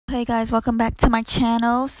Hey guys, welcome back to my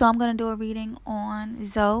channel. So I'm gonna do a reading on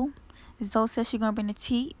Zoe. Zoe says she's gonna bring the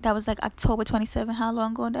tea. That was like October 27th. How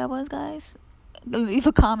long ago that was, guys? Leave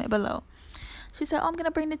a comment below. She said, "Oh, I'm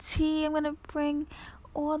gonna bring the tea. I'm gonna bring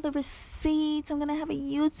all the receipts. I'm gonna have a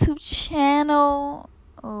YouTube channel."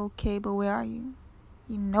 Okay, but where are you?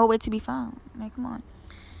 You know where to be found. Like, come on.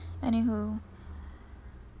 Anywho,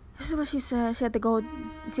 this is what she said. She had to go.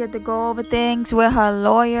 She had to go over things with her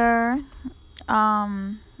lawyer.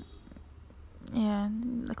 Yeah,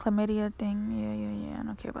 the chlamydia thing. Yeah. I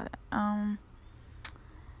don't care about that.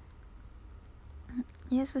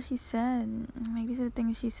 Yeah, that's what she said. Like, these are the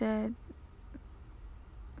things she said.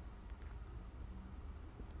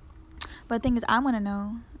 But the thing is, I want to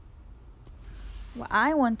know. What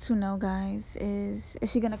I want to know, guys, is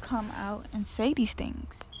she gonna come out and say these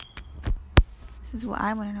things? This is what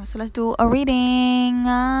I want to know. So let's do a reading.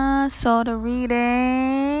 So the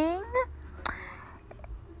reading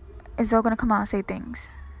is Zoe gonna come out and say things.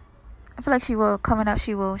 I feel like she will. Coming up,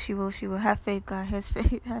 she will. Have faith, God. Have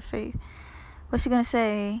faith. Have faith. What's she gonna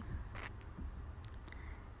say?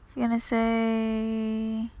 She's gonna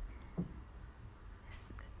say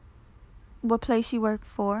what place she worked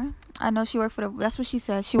for. I know she worked for that's what she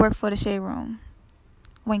said. She worked for the Shade Room.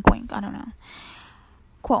 Wink, wink. I don't know.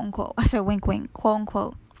 Quote unquote. I said wink, wink. Quote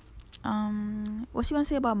unquote. What's she gonna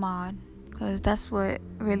say about Mod? Because that's what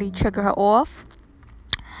really triggered her off.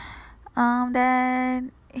 That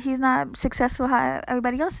he's not successful how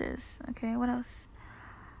everybody else is. Okay, what else?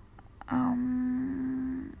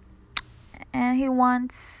 And he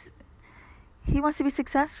wants to be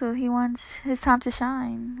successful. He wants his time to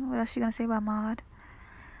shine. What else you gonna say about Mod?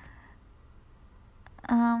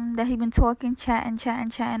 That he been talking, chatting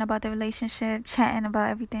about the relationship, chatting about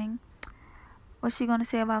everything. What's she gonna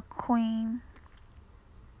say about Queen?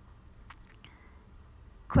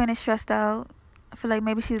 Queen is stressed out. I feel like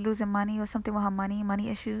maybe she's losing money or something with her money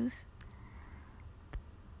issues.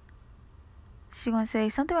 She gonna say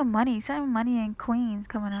something with money and Queen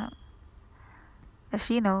coming up that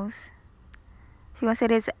she knows. She gonna say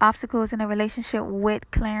there's obstacles in a relationship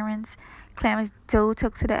with Clarence. Clarence took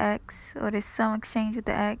to the ex, or there's some exchange with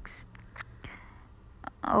the ex,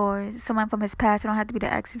 or someone from his past. It don't have to be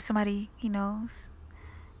the ex, somebody he knows.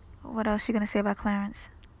 What else she gonna say about Clarence?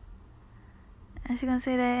 And she gonna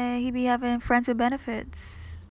say that he be having friends with benefits.